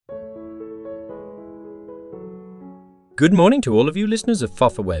Good morning to all of you listeners of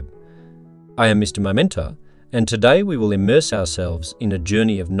FuffaWeb. I am Mr. Momenta, and today we will immerse ourselves in a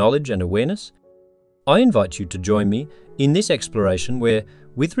journey of knowledge and awareness. I invite you to join me in this exploration where,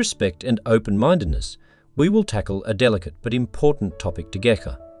 with respect and open-mindedness, we will tackle a delicate but important topic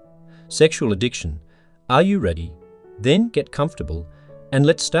together. Sexual addiction. Are you ready? Then get comfortable and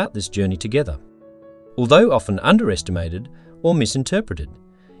let's start this journey together. Although often underestimated or misinterpreted,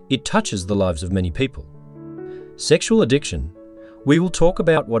 it touches the lives of many people. Sexual addiction. We will talk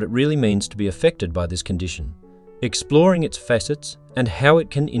about what it really means to be affected by this condition, exploring its facets and how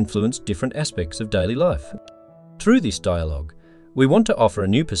it can influence different aspects of daily life. Through this dialogue, we want to offer a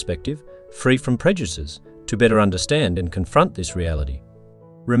new perspective, free from prejudices, to better understand and confront this reality.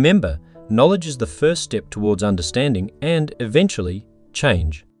 Remember, knowledge is the first step towards understanding and, eventually,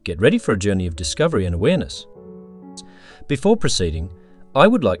 change. Get ready for a journey of discovery and awareness. Before proceeding, I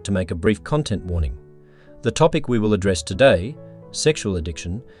would like to make a brief content warning. The topic we will address today, sexual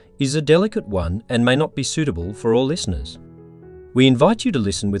addiction, is a delicate one and may not be suitable for all listeners. We invite you to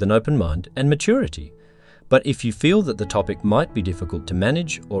listen with an open mind and maturity, but if you feel that the topic might be difficult to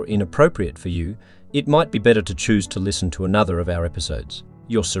manage or inappropriate for you, it might be better to choose to listen to another of our episodes.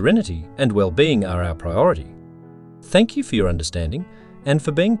 Your serenity and well-being are our priority. Thank you for your understanding and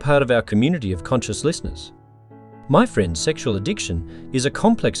for being part of our community of conscious listeners. My friend, sexual addiction is a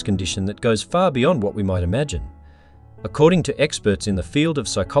complex condition that goes far beyond what we might imagine. According to experts in the field of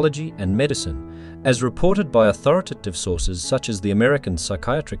psychology and medicine, as reported by authoritative sources such as the American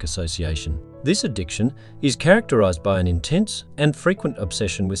Psychiatric Association, this addiction is characterized by an intense and frequent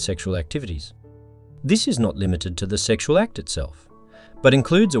obsession with sexual activities. This is not limited to the sexual act itself, but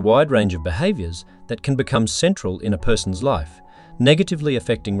includes a wide range of behaviors that can become central in a person's life, negatively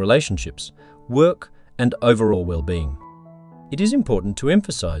affecting relationships, work, and overall well-being. It is important to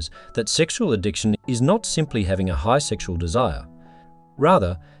emphasize that sexual addiction is not simply having a high sexual desire.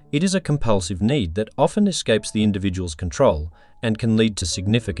 Rather, it is a compulsive need that often escapes the individual's control and can lead to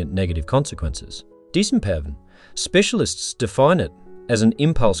significant negative consequences. Desempowerment. Specialists define it as an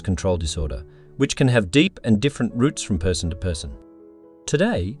impulse control disorder, which can have deep and different roots from person to person.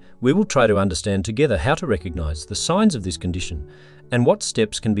 Today, we will try to understand together how to recognize the signs of this condition and what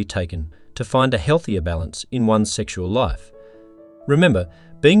steps can be taken to find a healthier balance in one's sexual life. Remember,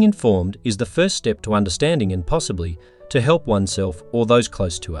 being informed is the first step to understanding and possibly to help oneself or those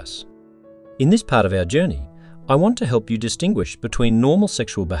close to us. In this part of our journey, I want to help you distinguish between normal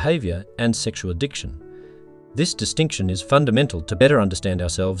sexual behavior and sexual addiction. This distinction is fundamental to better understand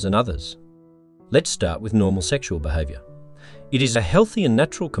ourselves and others. Let's start with normal sexual behavior. It is a healthy and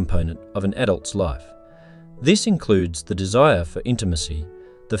natural component of an adult's life. This includes the desire for intimacy,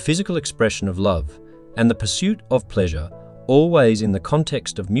 the physical expression of love, and the pursuit of pleasure, always in the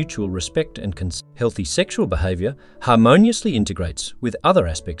context of mutual respect and consent. Healthy sexual behavior harmoniously integrates with other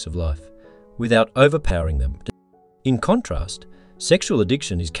aspects of life, without overpowering them. In contrast, sexual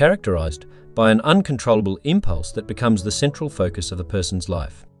addiction is characterized by an uncontrollable impulse that becomes the central focus of a person's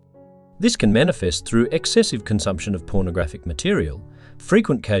life. This can manifest through excessive consumption of pornographic material,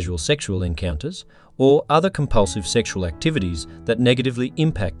 frequent casual sexual encounters, or other compulsive sexual activities that negatively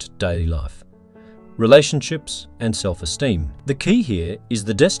impact daily life, relationships, and self-esteem. The key here is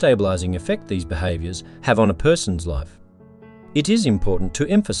the destabilizing effect these behaviors have on a person's life. It is important to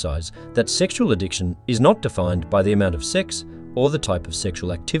emphasize that sexual addiction is not defined by the amount of sex or the type of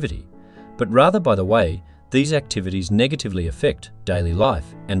sexual activity, but rather by the way these activities negatively affect daily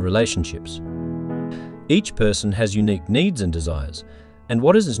life and relationships. Each person has unique needs and desires, and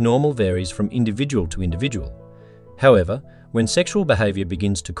what is as normal varies from individual to individual. However, when sexual behavior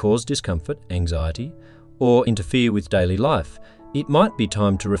begins to cause discomfort, anxiety, or interfere with daily life, it might be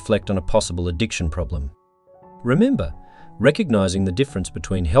time to reflect on a possible addiction problem. Remember, recognizing the difference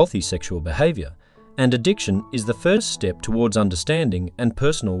between healthy sexual behavior and addiction is the first step towards understanding and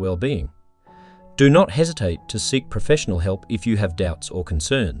personal well-being. Do not hesitate to seek professional help if you have doubts or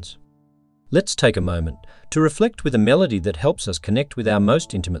concerns. Let's take a moment to reflect with a melody that helps us connect with our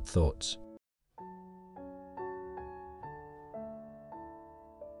most intimate thoughts.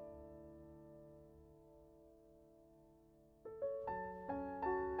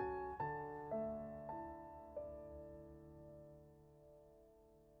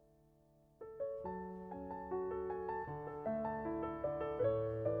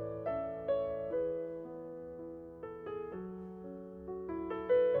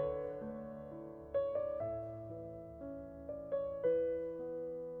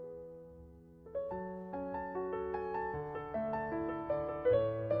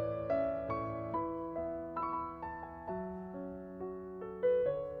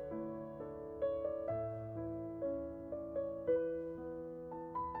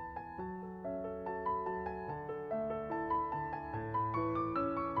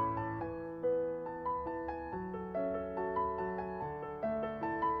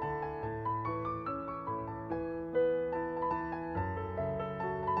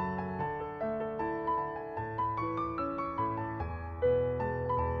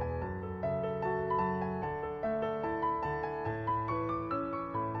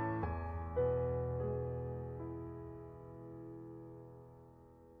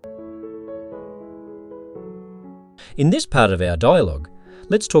 In this part of our dialogue,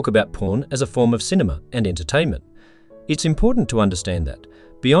 let's talk about porn as a form of cinema and entertainment. It's important to understand that,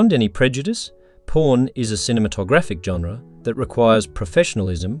 beyond any prejudice, porn is a cinematographic genre that requires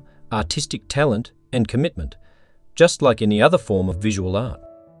professionalism, artistic talent, and commitment, just like any other form of visual art.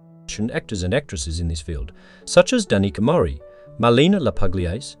 Actors and actresses in this field, such as Danica Mori, Marlena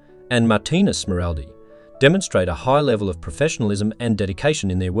Lapugliese, and Martina Smeraldi, demonstrate a high level of professionalism and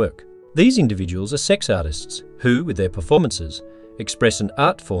dedication in their work. These individuals are sex artists who, with their performances, express an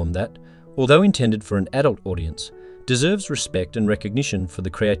art form that, although intended for an adult audience, deserves respect and recognition for the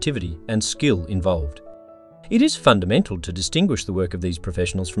creativity and skill involved. It is fundamental to distinguish the work of these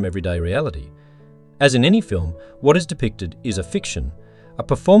professionals from everyday reality. As in any film, what is depicted is a fiction, a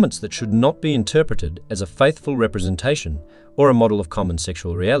performance that should not be interpreted as a faithful representation or a model of common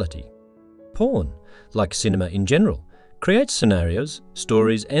sexual reality. Porn, like cinema in general, creates scenarios,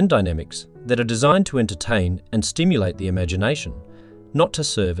 stories, and dynamics that are designed to entertain and stimulate the imagination, not to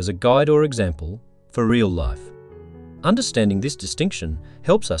serve as a guide or example for real life. Understanding this distinction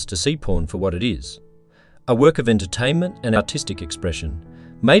helps us to see porn for what it is: a work of entertainment and artistic expression,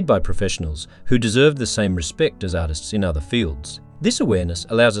 made by professionals who deserve the same respect as artists in other fields. This awareness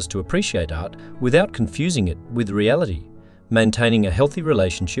allows us to appreciate art without confusing it with reality, maintaining a healthy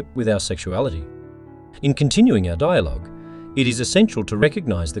relationship with our sexuality. In continuing our dialogue, it is essential to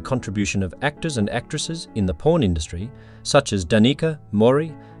recognize the contribution of actors and actresses in the porn industry, such as Danica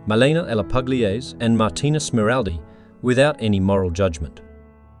Mori, Marlena Lapugliese, and Martina Smeraldi, without any moral judgment.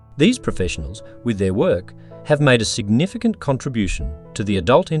 These professionals, with their work, have made a significant contribution to the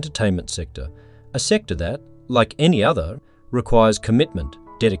adult entertainment sector, a sector that, like any other, requires commitment,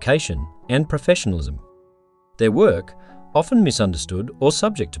 dedication, and professionalism. Their work, often misunderstood or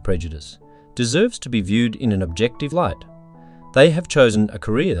subject to prejudice, deserves to be viewed in an objective light. They have chosen a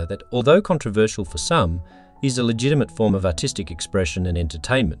career that, although controversial for some, is a legitimate form of artistic expression and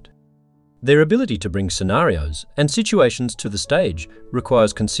entertainment. Their ability to bring scenarios and situations to the stage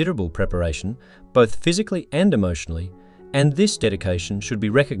requires considerable preparation, both physically and emotionally, and this dedication should be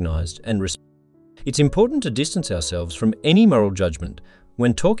recognized and respected. It's important to distance ourselves from any moral judgment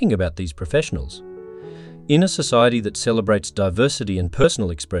when talking about these professionals. In a society that celebrates diversity and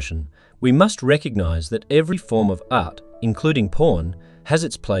personal expression, we must recognize that every form of art, including porn, has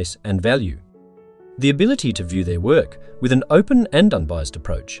its place and value. The ability to view their work with an open and unbiased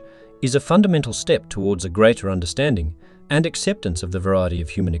approach is a fundamental step towards a greater understanding and acceptance of the variety of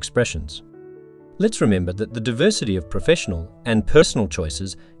human expressions. Let's remember that the diversity of professional and personal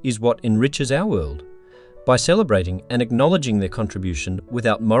choices is what enriches our world. By celebrating and acknowledging their contribution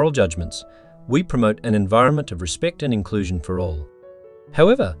without moral judgments, we promote an environment of respect and inclusion for all.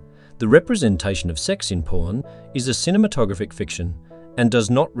 However, the representation of sex in porn is a cinematographic fiction and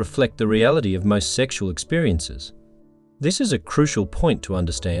does not reflect the reality of most sexual experiences. This is a crucial point to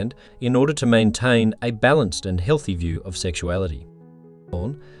understand in order to maintain a balanced and healthy view of sexuality.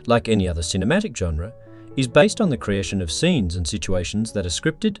 Porn, like any other cinematic genre, is based on the creation of scenes and situations that are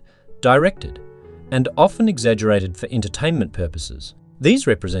scripted, directed, and often exaggerated for entertainment purposes. These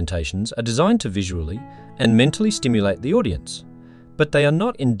representations are designed to visually and mentally stimulate the audience, but they are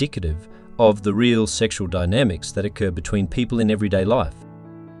not indicative of the real sexual dynamics that occur between people in everyday life.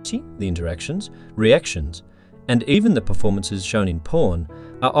 The interactions, reactions, and even the performances shown in porn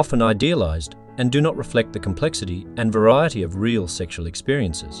are often idealized and do not reflect the complexity and variety of real sexual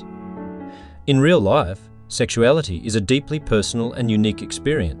experiences. In real life, sexuality is a deeply personal and unique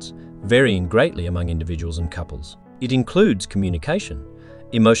experience, varying greatly among individuals and couples. It includes communication,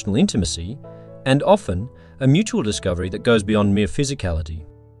 emotional intimacy, and often a mutual discovery that goes beyond mere physicality.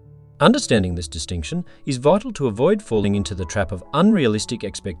 Understanding this distinction is vital to avoid falling into the trap of unrealistic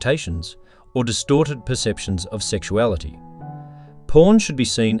expectations or distorted perceptions of sexuality. Porn should be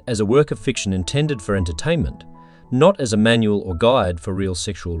seen as a work of fiction intended for entertainment, not as a manual or guide for real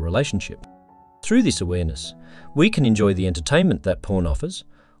sexual relationship. Through this awareness, we can enjoy the entertainment that porn offers,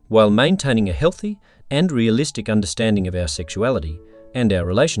 while maintaining a healthy and realistic understanding of our sexuality and our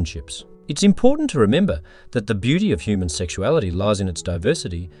relationships. It's important to remember that the beauty of human sexuality lies in its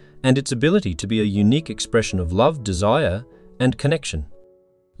diversity and its ability to be a unique expression of love, desire, and connection.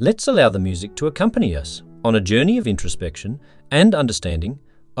 Let's allow the music to accompany us on a journey of introspection and understanding,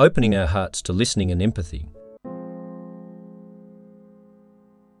 opening our hearts to listening and empathy.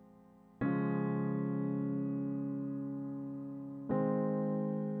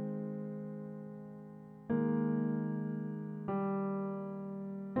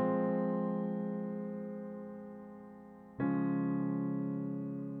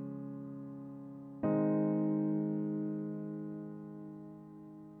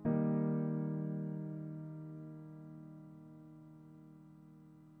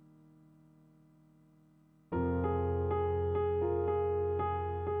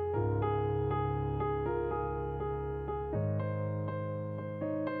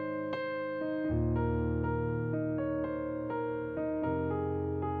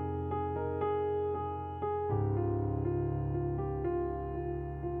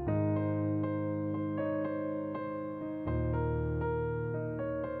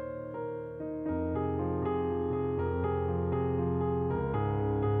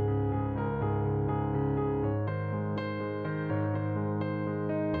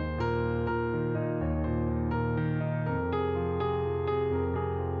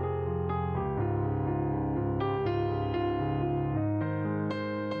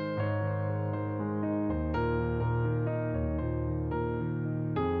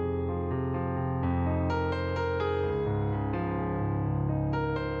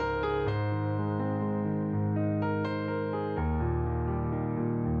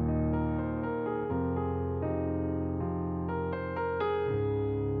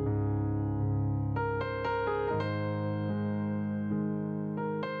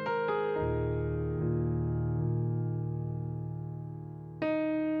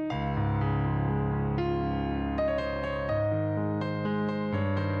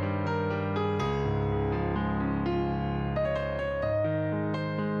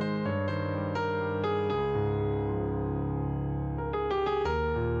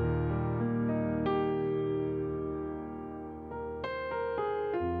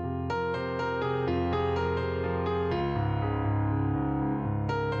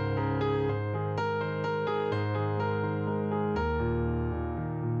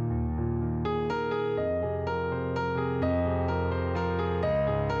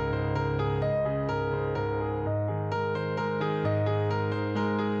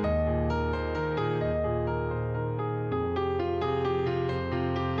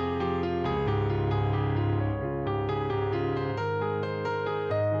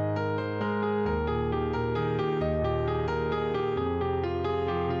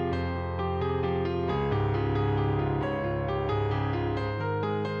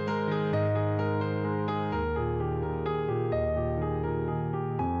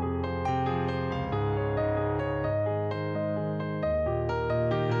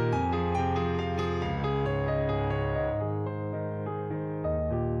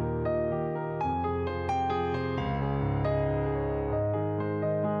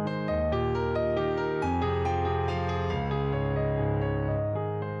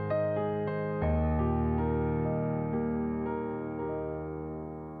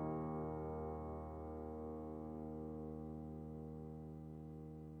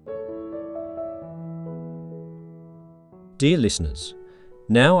 Dear listeners,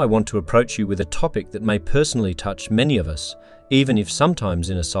 now I want to approach you with a topic that may personally touch many of us, even if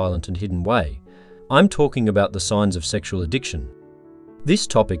sometimes in a silent and hidden way. I'm talking about the signs of sexual addiction. This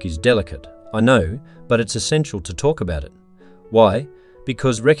topic is delicate, I know, but it's essential to talk about it. Why?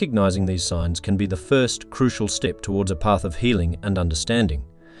 Because recognizing these signs can be the first crucial step towards a path of healing and understanding.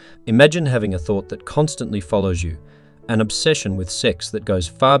 Imagine having a thought that constantly follows you, an obsession with sex that goes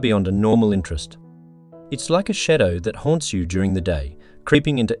far beyond a normal interest. It's like a shadow that haunts you during the day,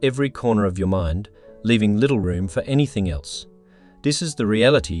 creeping into every corner of your mind, leaving little room for anything else. This is the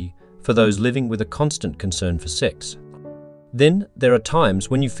reality for those living with a constant concern for sex. Then there are times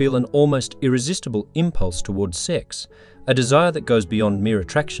when you feel an almost irresistible impulse towards sex, a desire that goes beyond mere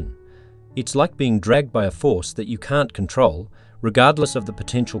attraction. It's like being dragged by a force that you can't control, regardless of the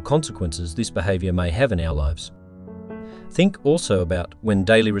potential consequences this behavior may have in our lives. Think also about when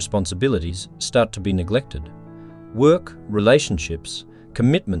daily responsibilities start to be neglected. Work, relationships,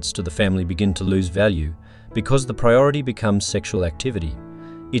 commitments to the family begin to lose value because the priority becomes sexual activity.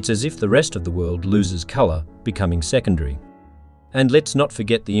 It's as if the rest of the world loses colour, becoming secondary. And let's not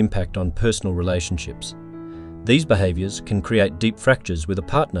forget the impact on personal relationships. These behaviours can create deep fractures with a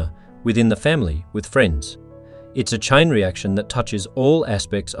partner, within the family, with friends. It's a chain reaction that touches all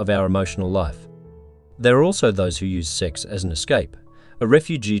aspects of our emotional life. There are also those who use sex as an escape, a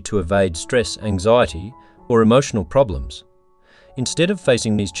refuge to evade stress, anxiety, or emotional problems. Instead of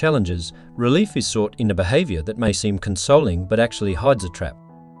facing these challenges, relief is sought in a behaviour that may seem consoling but actually hides a trap.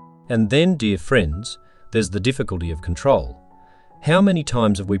 And then, dear friends, there's the difficulty of control. How many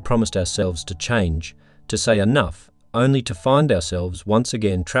times have we promised ourselves to change, to say enough, only to find ourselves once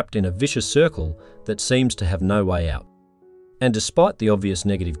again trapped in a vicious circle that seems to have no way out? And despite the obvious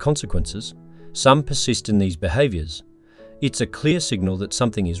negative consequences, some persist in these behaviours. It's a clear signal that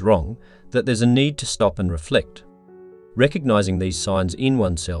something is wrong, that there's a need to stop and reflect. Recognising these signs in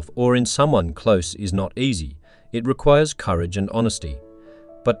oneself or in someone close is not easy. It requires courage and honesty.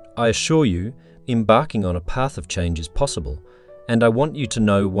 But I assure you, embarking on a path of change is possible. And I want you to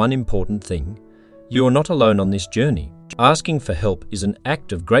know one important thing. You're not alone on this journey. Asking for help is an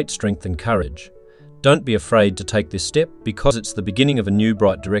act of great strength and courage. Don't be afraid to take this step because it's the beginning of a new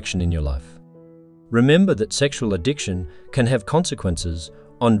bright direction in your life. Remember that sexual addiction can have consequences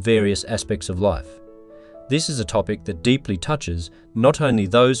on various aspects of life. This is a topic that deeply touches not only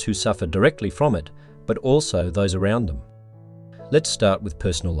those who suffer directly from it, but also those around them. Let's start with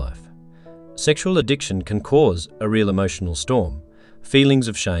personal life. Sexual addiction can cause a real emotional storm. Feelings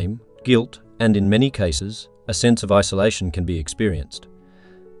of shame, guilt, and in many cases, a sense of isolation can be experienced.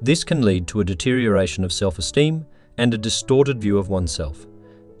 This can lead to a deterioration of self-esteem and a distorted view of oneself,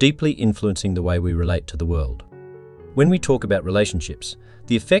 deeply influencing the way we relate to the world. When we talk about relationships,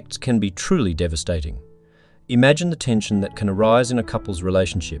 the effects can be truly devastating. Imagine the tension that can arise in a couple's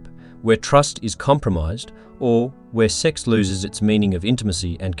relationship, where trust is compromised or where sex loses its meaning of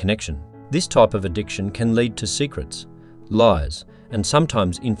intimacy and connection. This type of addiction can lead to secrets, lies, and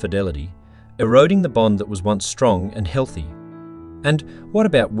sometimes infidelity, eroding the bond that was once strong and healthy. And what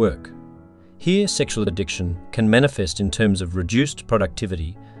about work? Here, sexual addiction can manifest in terms of reduced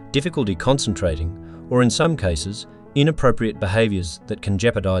productivity, difficulty concentrating, or in some cases, inappropriate behaviours that can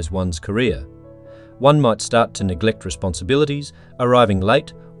jeopardise one's career. One might start to neglect responsibilities, arriving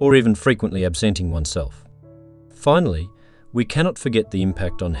late, or even frequently absenting oneself. Finally, we cannot forget the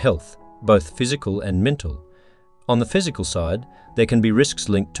impact on health, both physical and mental. On the physical side, there can be risks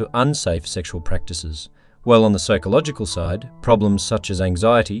linked to unsafe sexual practices, while on the psychological side, problems such as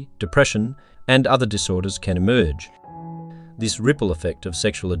anxiety, depression, and other disorders can emerge. This ripple effect of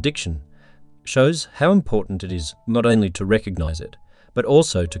sexual addiction shows how important it is not only to recognise it, but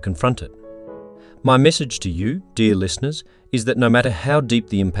also to confront it. My message to you, dear listeners, is that no matter how deep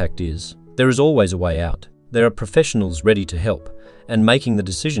the impact is, there is always a way out. There are professionals ready to help, and making the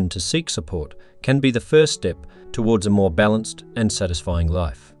decision to seek support can be the first step towards a more balanced and satisfying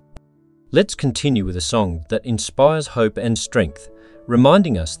life. Let's continue with a song that inspires hope and strength,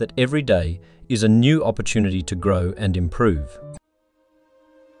 reminding us that every day is a new opportunity to grow and improve.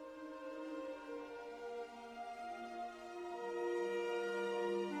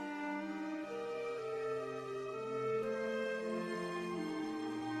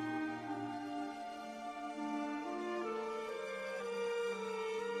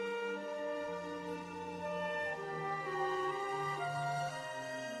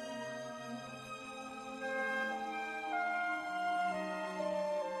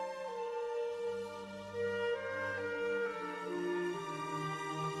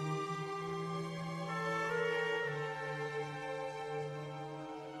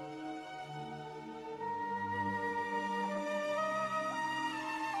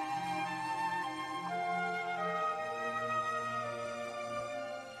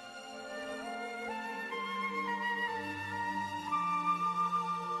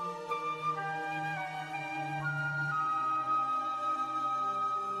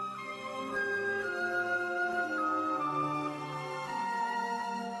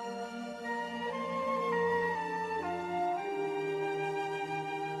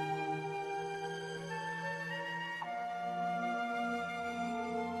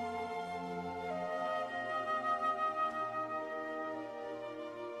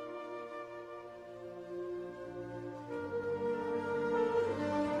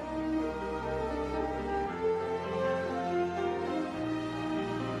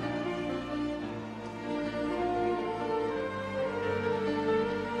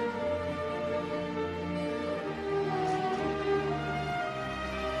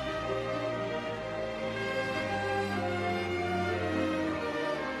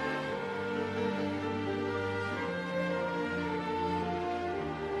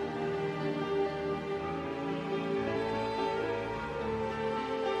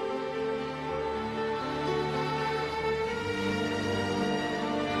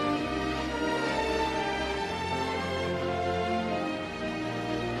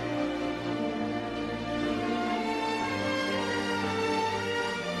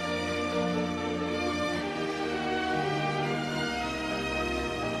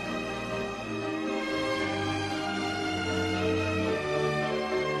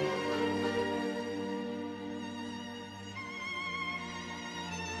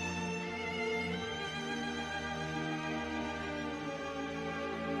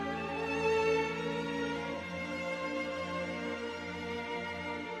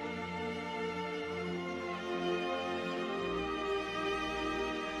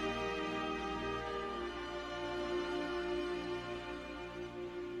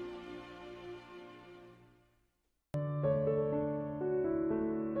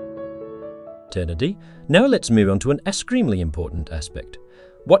 maternity, now let's move on to an extremely important aspect.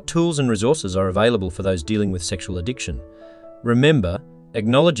 What tools and resources are available for those dealing with sexual addiction? Remember,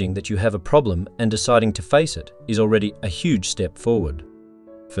 acknowledging that you have a problem and deciding to face it is already a huge step forward.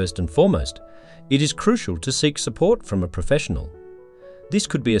 First and foremost, it is crucial to seek support from a professional. This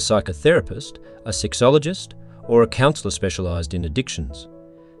could be a psychotherapist, a sexologist, or a counsellor specialised in addictions.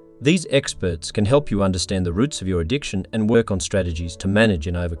 These experts can help you understand the roots of your addiction and work on strategies to manage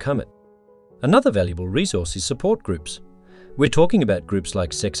and overcome it. Another valuable resource is support groups. We're talking about groups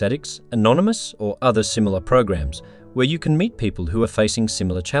like Sex Addicts Anonymous or other similar programs where you can meet people who are facing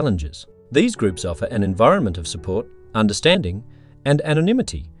similar challenges. These groups offer an environment of support, understanding, and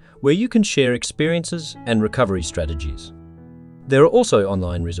anonymity where you can share experiences and recovery strategies. There are also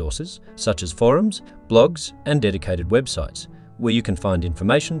online resources such as forums, blogs, and dedicated websites where you can find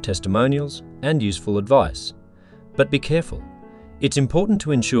information, testimonials, and useful advice. But be careful. It's important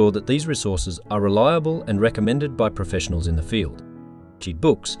to ensure that these resources are reliable and recommended by professionals in the field.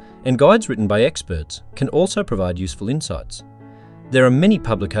 Books and guides written by experts can also provide useful insights. There are many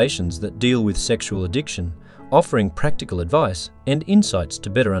publications that deal with sexual addiction, offering practical advice and insights to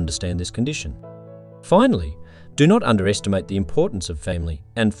better understand this condition. Finally, do not underestimate the importance of family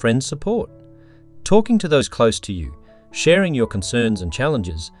and friend support. Talking to those close to you, sharing your concerns and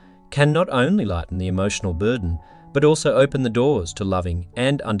challenges can not only lighten the emotional burden, but also open the doors to loving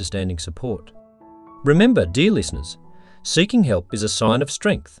and understanding support. Remember, dear listeners, seeking help is a sign of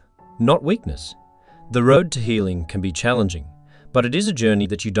strength, not weakness. The road to healing can be challenging, but it is a journey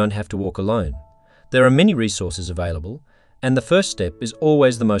that you don't have to walk alone. There are many resources available, and the first step is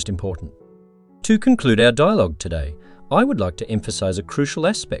always the most important. To conclude our dialogue today, I would like to emphasize a crucial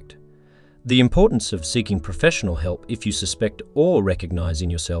aspect: the importance of seeking professional help if you suspect or recognize in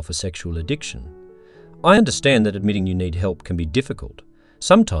yourself a sexual addiction. I understand that admitting you need help can be difficult.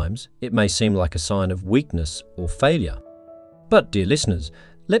 Sometimes it may seem like a sign of weakness or failure. But, dear listeners,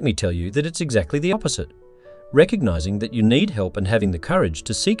 let me tell you that it's exactly the opposite. Recognizing that you need help and having the courage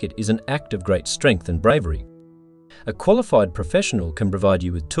to seek it is an act of great strength and bravery. A qualified professional can provide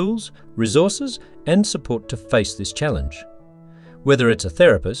you with tools, resources, and support to face this challenge. Whether it's a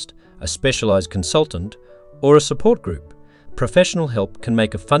therapist, a specialized consultant, or a support group, professional help can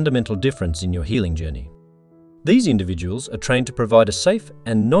make a fundamental difference in your healing journey. These individuals are trained to provide a safe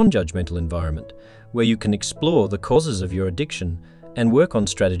and non-judgmental environment where you can explore the causes of your addiction and work on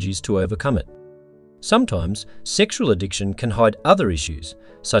strategies to overcome it. Sometimes, sexual addiction can hide other issues,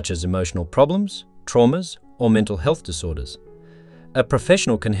 such as emotional problems, traumas, or mental health disorders. A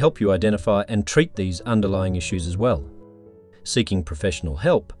professional can help you identify and treat these underlying issues as well. Seeking professional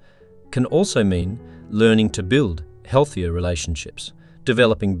help can also mean learning to build healthier relationships,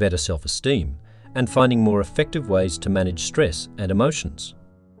 developing better self-esteem, and finding more effective ways to manage stress and emotions.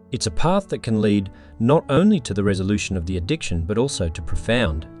 It's a path that can lead not only to the resolution of the addiction, but also to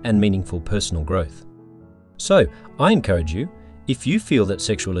profound and meaningful personal growth. So, I encourage you, if you feel that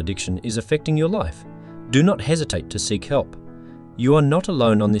sexual addiction is affecting your life, do not hesitate to seek help. You are not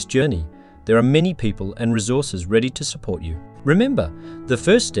alone on this journey. There are many people and resources ready to support you. Remember, the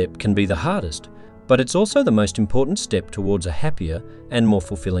first step can be the hardest, but it's also the most important step towards a happier and more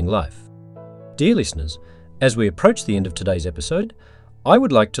fulfilling life. Dear listeners, as we approach the end of today's episode, I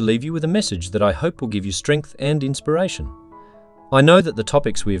would like to leave you with a message that I hope will give you strength and inspiration. I know that the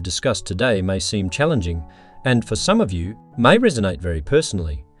topics we have discussed today may seem challenging, and for some of you may resonate very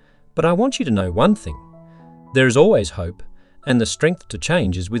personally, but I want you to know one thing. There is always hope, and the strength to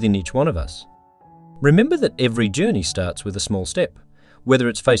change is within each one of us. Remember that every journey starts with a small step, whether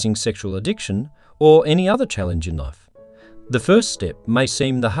it's facing sexual addiction or any other challenge in life. The first step may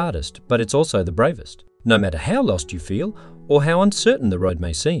seem the hardest, but it's also the bravest. No matter how lost you feel or how uncertain the road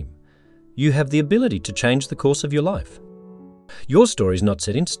may seem, you have the ability to change the course of your life. Your story is not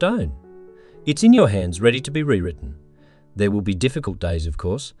set in stone. It's in your hands, ready to be rewritten. There will be difficult days, of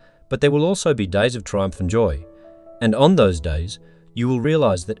course, but there will also be days of triumph and joy. And on those days, you will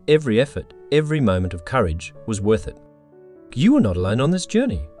realize that every effort, every moment of courage was worth it. You are not alone on this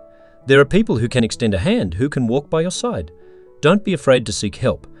journey. There are people who can extend a hand, who can walk by your side. Don't be afraid to seek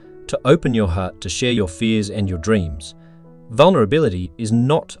help, to open your heart, to share your fears and your dreams. Vulnerability is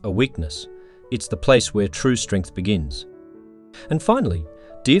not a weakness. It's the place where true strength begins. And finally,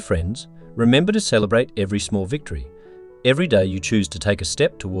 dear friends, remember to celebrate every small victory. Every day you choose to take a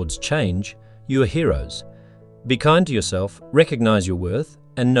step towards change, you are heroes. Be kind to yourself, recognize your worth,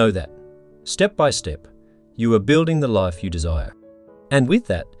 and know that, step by step, you are building the life you desire. And with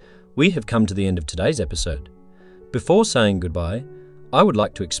that, we have come to the end of today's episode. Before saying goodbye, I would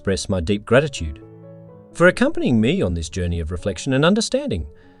like to express my deep gratitude for accompanying me on this journey of reflection and understanding.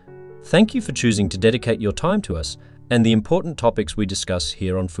 Thank you for choosing to dedicate your time to us and the important topics we discuss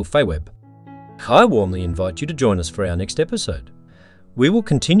here on FuffaWeb. I warmly invite you to join us for our next episode. We will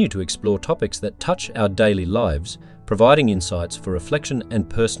continue to explore topics that touch our daily lives, providing insights for reflection and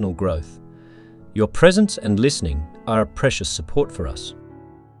personal growth. Your presence and listening are a precious support for us.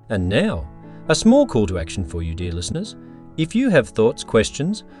 And now, a small call to action for you, dear listeners. If you have thoughts,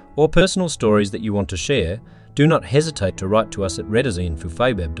 questions, or personal stories that you want to share, do not hesitate to write to us at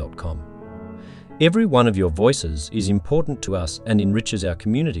redazine@fuffaweb.com. Every one of your voices is important to us and enriches our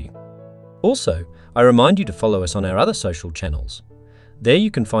community. Also, I remind you to follow us on our other social channels. There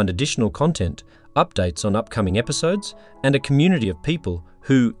you can find additional content, updates on upcoming episodes, and a community of people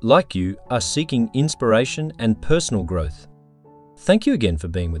who, like you, are seeking inspiration and personal growth. Thank you again for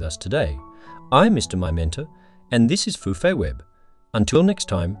being with us today. I'm Mr. My Mentor, and this is FuffaWeb. Until next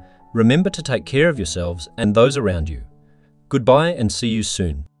time, remember to take care of yourselves and those around you. Goodbye and see you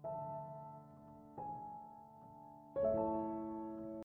soon.